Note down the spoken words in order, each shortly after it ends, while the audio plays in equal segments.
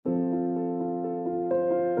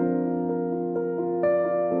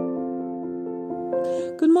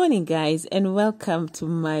Good morning, guys, and welcome to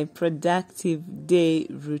my productive day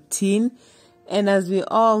routine. And as we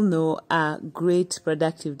all know, a great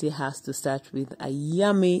productive day has to start with a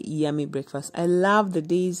yummy breakfast. I love the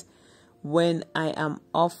days when I am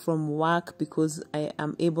off from work because I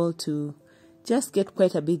am able to just get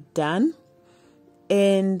quite a bit done.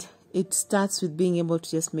 And it starts with being able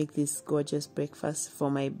to just make this gorgeous breakfast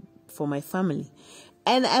for my family.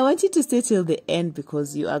 And I want you to stay till the end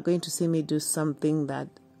because you are going to see me do something that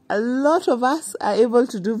a lot of us are able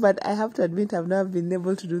to do, but I have to admit I've never been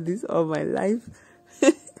able to do this all my life.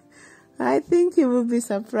 I think you will be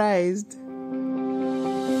surprised.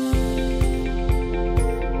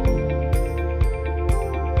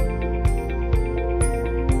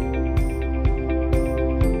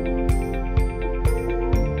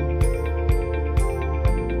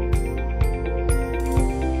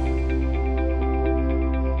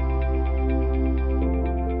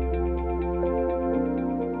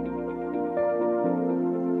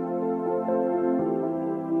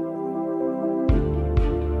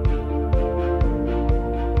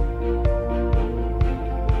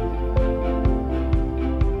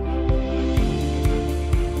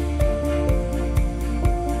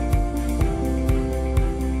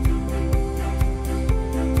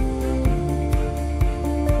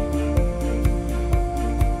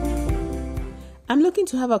 I'm looking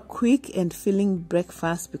to have a quick and filling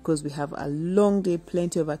breakfast because we have a long day,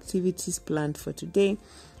 plenty of activities planned for today.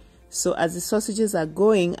 So as the sausages are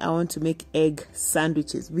going, I want to make egg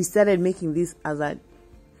sandwiches. We started making this as a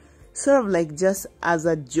sort of like just as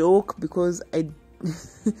a joke because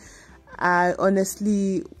I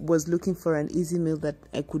honestly was looking for an easy meal that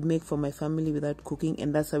I could make for my family without cooking,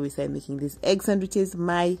 and that's how we started making these egg sandwiches.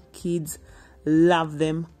 My kids love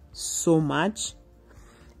them so much.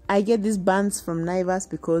 I get these buns from Naivas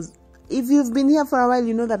because if you've been here for a while,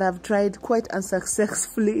 you know that I've tried quite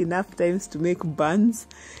unsuccessfully enough times to make buns,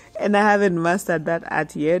 and I haven't mastered that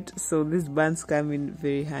art yet, so these buns come in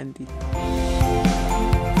very handy.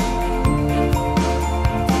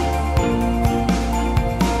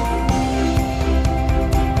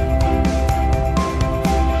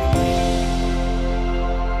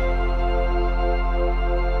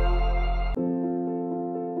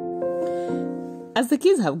 As the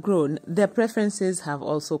kids have grown, their preferences have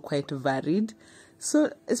also quite varied.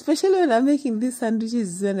 So, especially when I'm making these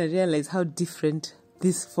sandwiches, when I realize how different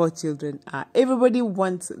these 4 children are. Everybody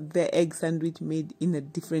wants their egg sandwich made in a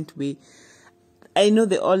different way. I know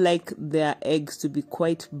they all like their eggs to be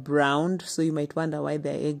quite browned, so you might wonder why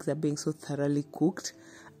their eggs are being so thoroughly cooked.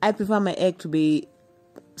 I prefer my egg to be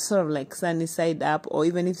sort of like sunny side up, or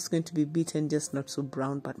even if it's going to be beaten, just not so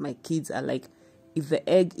brown. But my kids are like, if the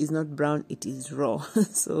egg is not brown, it is raw.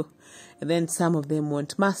 So, and then some of them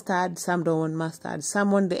want mustard, some don't want mustard,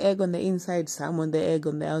 some want the egg on the inside, some want the egg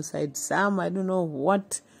on the outside, some, I don't know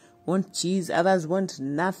what, want cheese, others want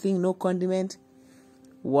nothing, no condiment.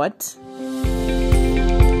 What?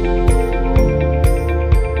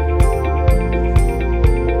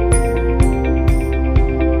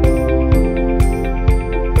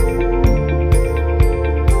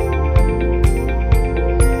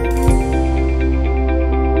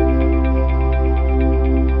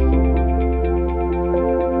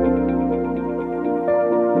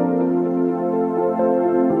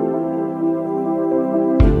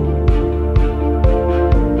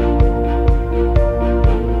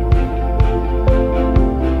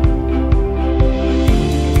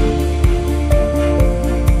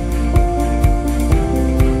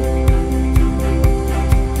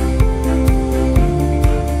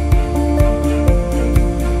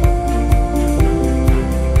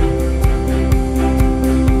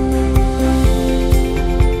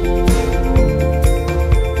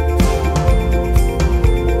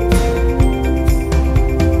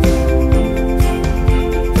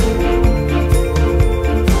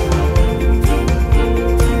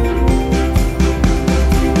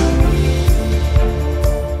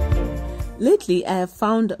 Lately, I have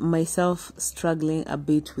found myself struggling a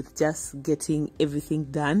bit with just getting everything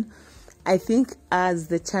done. I think as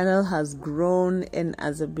the channel has grown and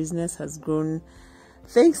as the business has grown,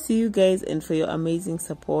 thanks to you guys and for your amazing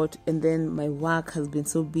support, and then my work has been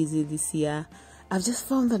so busy this year, I've just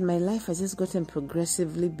found that my life has just gotten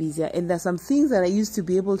progressively busier, and there's some things that I used to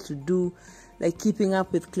be able to do, like keeping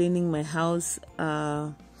up with cleaning my house,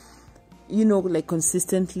 like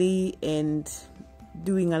consistently, and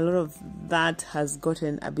doing a lot of that has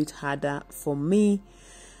gotten a bit harder for me.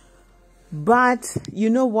 But you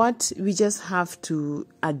know what? We just have to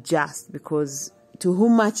adjust, because to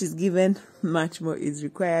whom much is given, much more is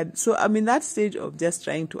required. So I'm in that stage of just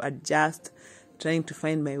trying to adjust trying to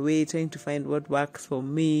find my way, trying to find what works for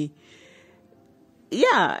me.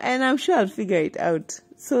 Yeah, and I'm sure I'll figure it out.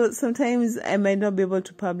 So sometimes I might not be able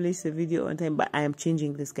to publish the video on time, but I am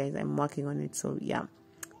changing this, guys. I'm working on it. So yeah,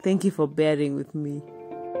 thank you for bearing with me.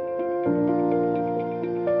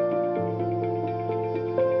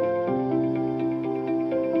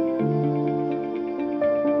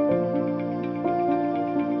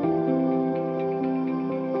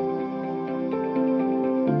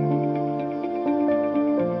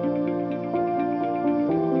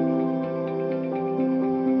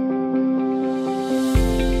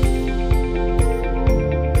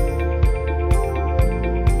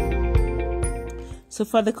 So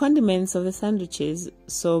for the condiments of the sandwiches,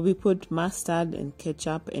 so we put mustard and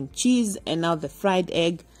ketchup and cheese and now the fried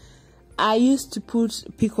egg. I used to put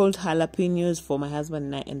pickled jalapenos for my husband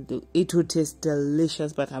and I, and it would taste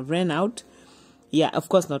delicious, but I've ran out. Yeah, of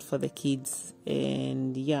course not for the kids.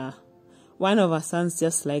 And yeah, one of our sons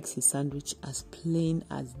just likes his sandwich as plain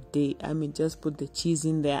as day. I mean, just put the cheese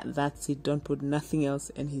in there, that's it. Don't put nothing else,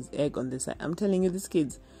 and his egg on the side. I'm telling you, these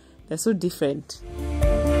kids, they're so different.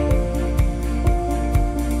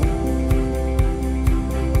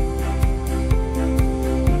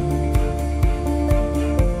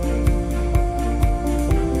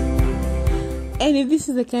 And if this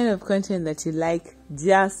is the kind of content that you like,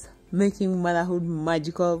 just making motherhood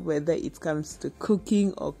magical, whether it comes to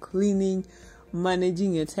cooking or cleaning,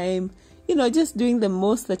 managing your time, you know, just doing the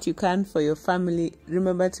most that you can for your family,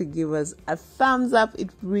 remember to give us a thumbs up. It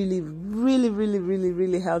really, really, really, really,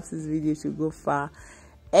 really helps this video to go far.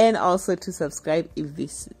 And also to subscribe if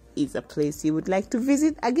this is a place you would like to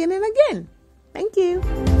visit again and again. Thank you.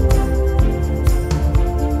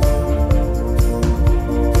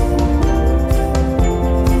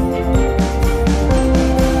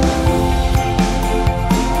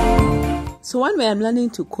 So one way I'm learning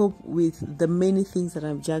to cope with the many things that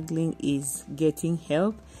I'm juggling is getting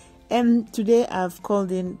help. And today I've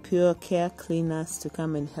called in Pure Care cleaners to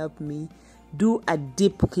come and help me do a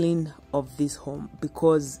deep clean of this home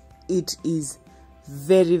because it is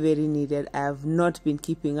very, very needed. I have not been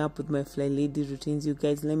keeping up with my Fly Lady routines. You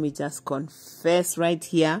guys, let me just confess right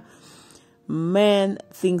here. Man,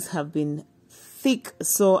 things have been thick.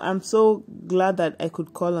 So I'm so glad that I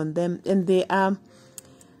could call on them. And they are...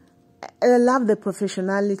 I love the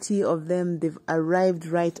professionality of them. They've arrived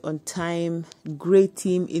right on time. Great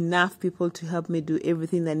team, enough people to help me do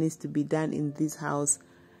everything that needs to be done in this house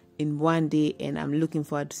in one day, and I'm looking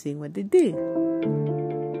forward to seeing what they do.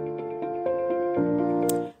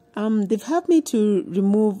 They've helped me to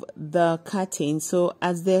remove the curtains. So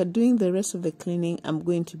as they're doing the rest of the cleaning, I'm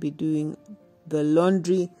going to be doing the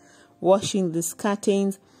laundry, washing these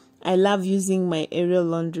curtains. I love using my aerial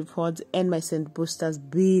laundry pods and my scent boosters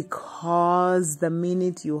because the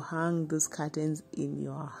minute you hang those curtains in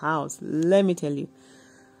your house, let me tell you,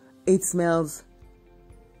 it smells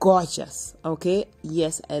gorgeous. Okay,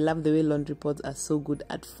 yes, I love the way laundry pods are so good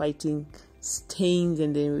at fighting stains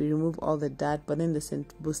and then we remove all the dirt, but then the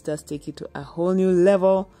scent boosters take it to a whole new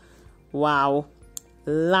level. Wow,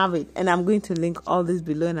 love it. And I'm going to link all this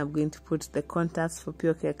below, and I'm going to put the contacts for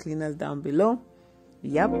Pure Care cleaners down below.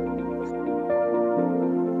 Yep.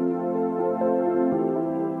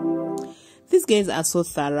 These guys are so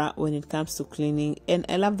thorough when it comes to cleaning, and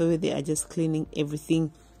I love the way they are just cleaning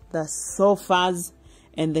everything. The sofas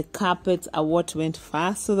and the carpets are what went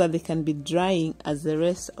fast so that they can be drying as the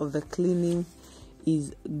rest of the cleaning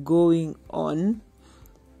is going on.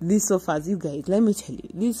 These sofas, you guys, let me tell you,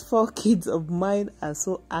 these 4 kids of mine are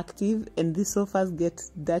so active, and these sofas get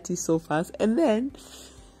dirty so fast. And then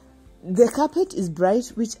the carpet is bright,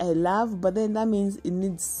 which I love, but then that means it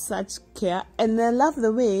needs such care. And I love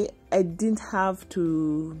the way they didn't have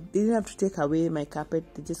to take away my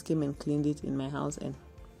carpet. They just came and cleaned it in my house, and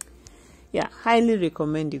yeah, highly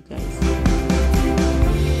recommend, you guys.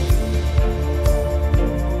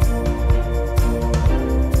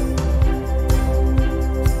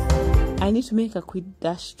 I need to make a quick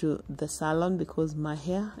dash to the salon because my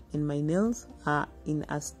hair and my nails are in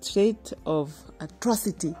a state of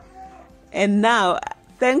atrocity. And now,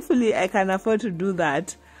 thankfully, I can afford to do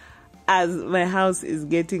that as my house is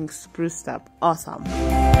getting spruced up. Awesome.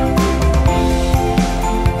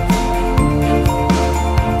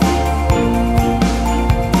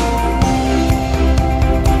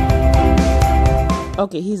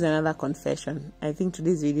 Okay, here's another confession. I think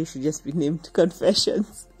today's video should just be named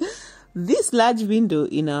Confessions. This large window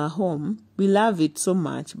in our home, we love it so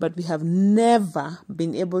much, but we have never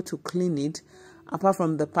been able to clean it apart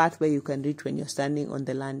from the part where you can reach when you're standing on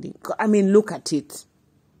the landing. I mean, look at it.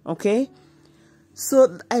 Okay?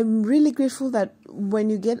 So I'm really grateful that when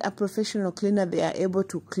you get a professional cleaner, they are able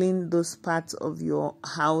to clean those parts of your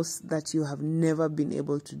house that you have never been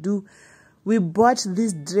able to do. We bought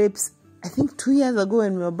these drapes, I think 2 years ago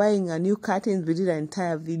when we were buying a new curtains. We did an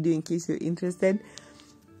entire video in case you're interested.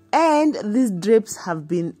 And these drapes have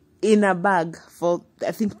been in a bag for,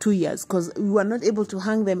 I think, 2 years because we were not able to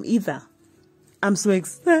hang them either. I'm so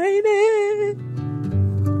excited.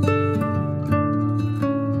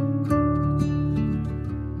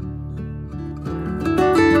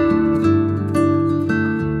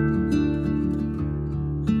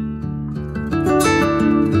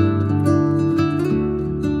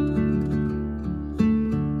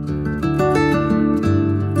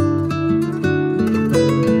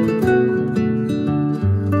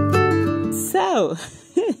 So,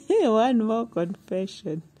 one more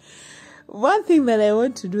confession. One thing that I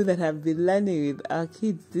want to do that I've been learning with our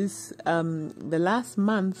kids this the last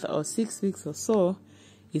month or 6 weeks or so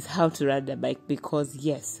is how to ride a bike, because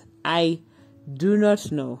yes, I do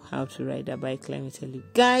not know how to ride a bike, let me tell you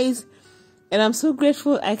guys. And I'm so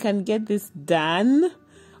grateful I can get this done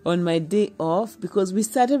on my day off, because we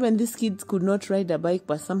started when these kids could not ride a bike,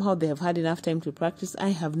 but somehow they have had enough time to practice. I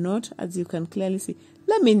have not, as you can clearly see.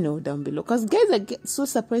 Let me know down below, because guys, I get so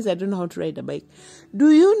surprised I don't know how to ride a bike. Do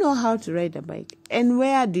you know how to ride a bike? And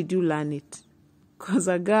where did you learn it? Because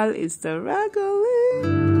a girl is struggling.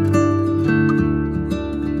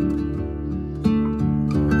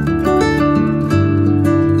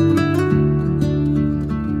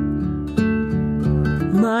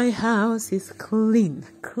 My house is clean,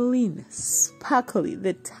 sparkly.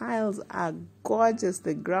 The tiles are gorgeous.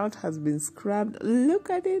 The ground has been scrubbed. Look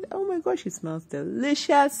at it. Oh my gosh, it smells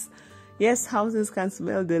delicious. Yes, houses can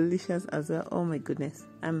smell delicious as well. Oh my goodness.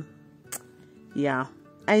 Yeah,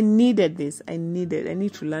 I needed this. I need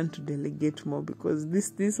to learn to delegate more, because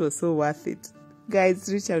this was so worth it.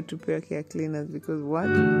 Guys, reach out to Pure Care Cleaners, because what?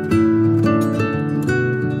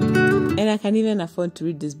 And I can even afford to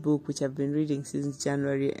read this book, which I've been reading since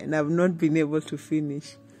January, and I've not been able to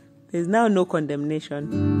finish. There's now no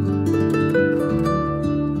condemnation.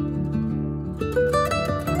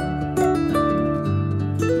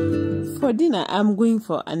 For dinner, I'm going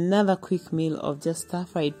for another quick meal of just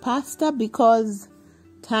stir-fried pasta, because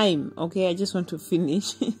time, okay? I just want to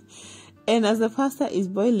finish. And as the pasta is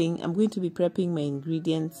boiling, I'm going to be prepping my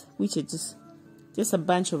ingredients, which are just a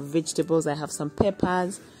bunch of vegetables. I have some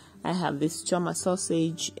peppers. I have this choma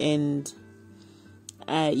sausage, and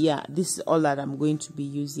yeah, this is all that I'm going to be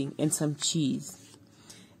using, and some cheese.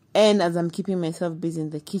 And as I'm keeping myself busy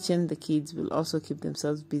in the kitchen, the kids will also keep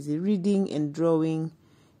themselves busy reading and drawing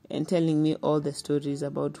and telling me all the stories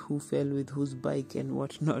about who fell with whose bike and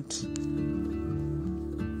whatnot.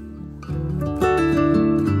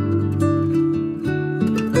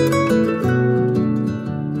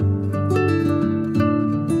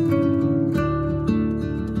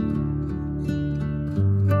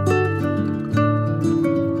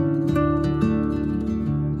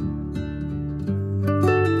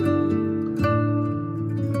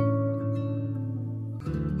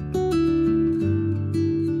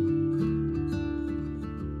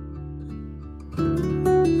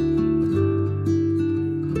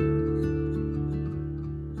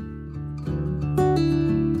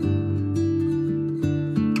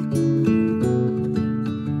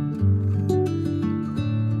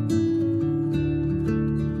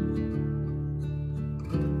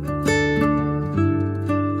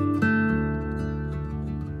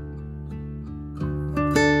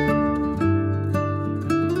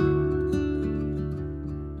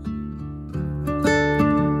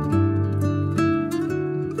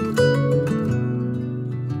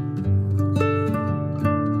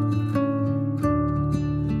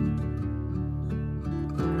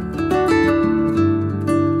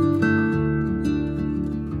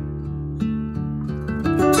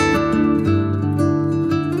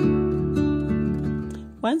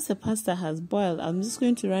 Once the pasta has boiled, I'm just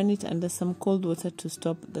going to run it under some cold water to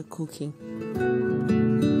stop the cooking.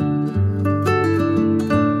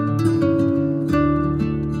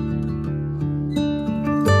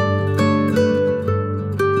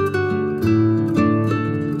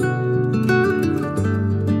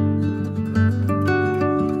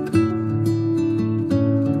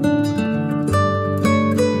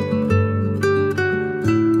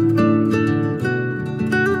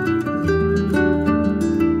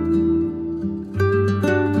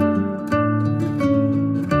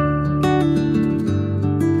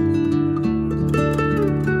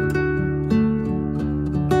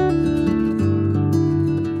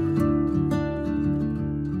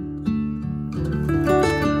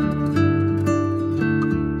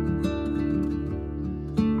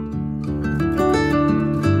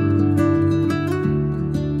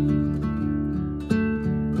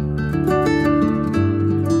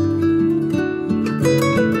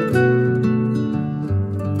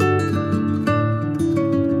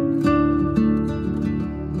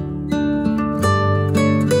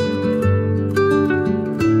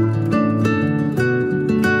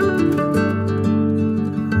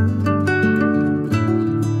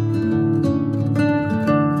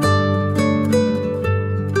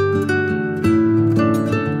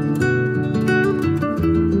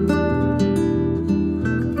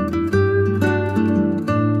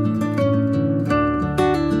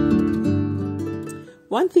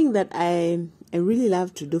 I really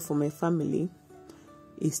love to do for my family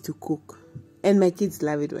is to cook. And my kids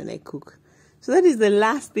love it when I cook. So that is the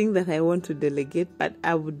last thing that I want to delegate, but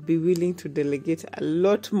I would be willing to delegate a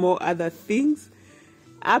lot more other things,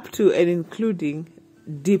 up to and including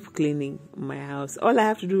deep cleaning my house. All I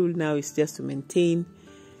have to do now is just to maintain,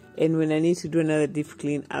 and when I need to do another deep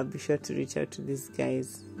clean, I'll be sure to reach out to these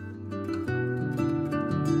guys.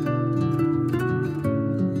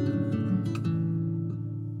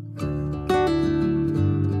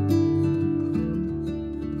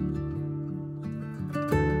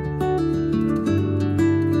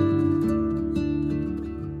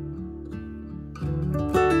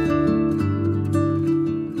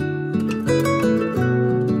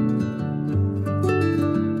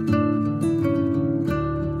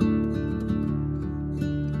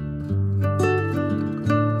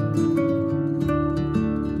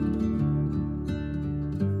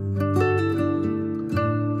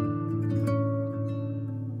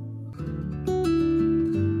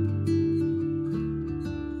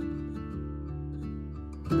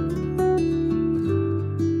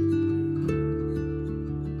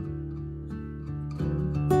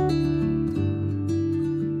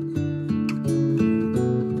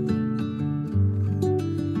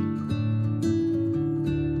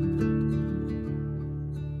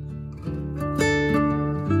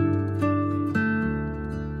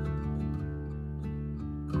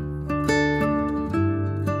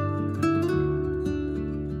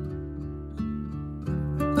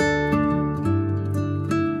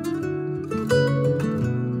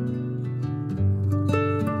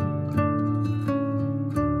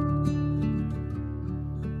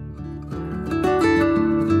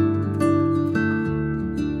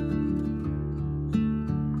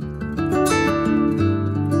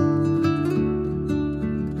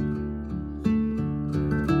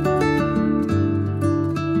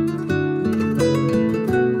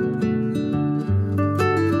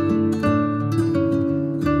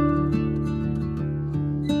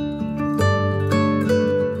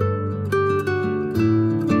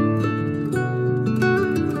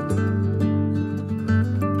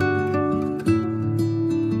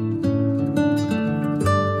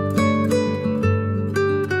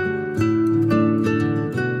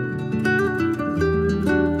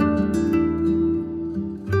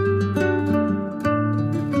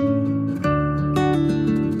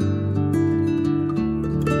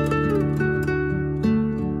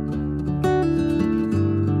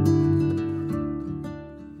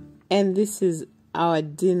 And this is our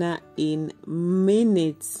dinner in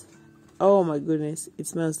minutes. Oh my goodness, it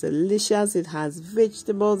smells delicious. It has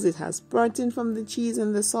vegetables, it has protein from the cheese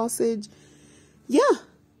and the sausage. Yeah,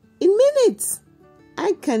 in minutes.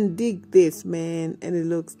 I can dig this, man, and it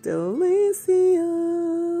looks delicious.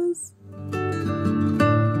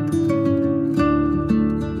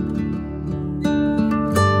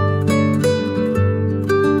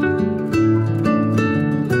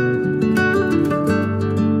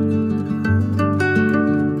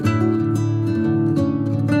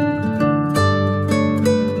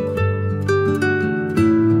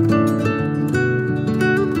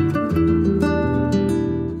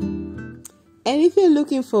 And if you're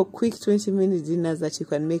looking for quick 20-minute dinners that you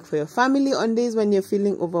can make for your family on days when you're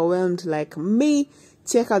feeling overwhelmed like me,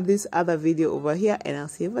 check out this other video over here, and I'll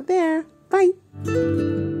see you over there.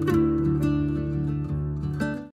 Bye.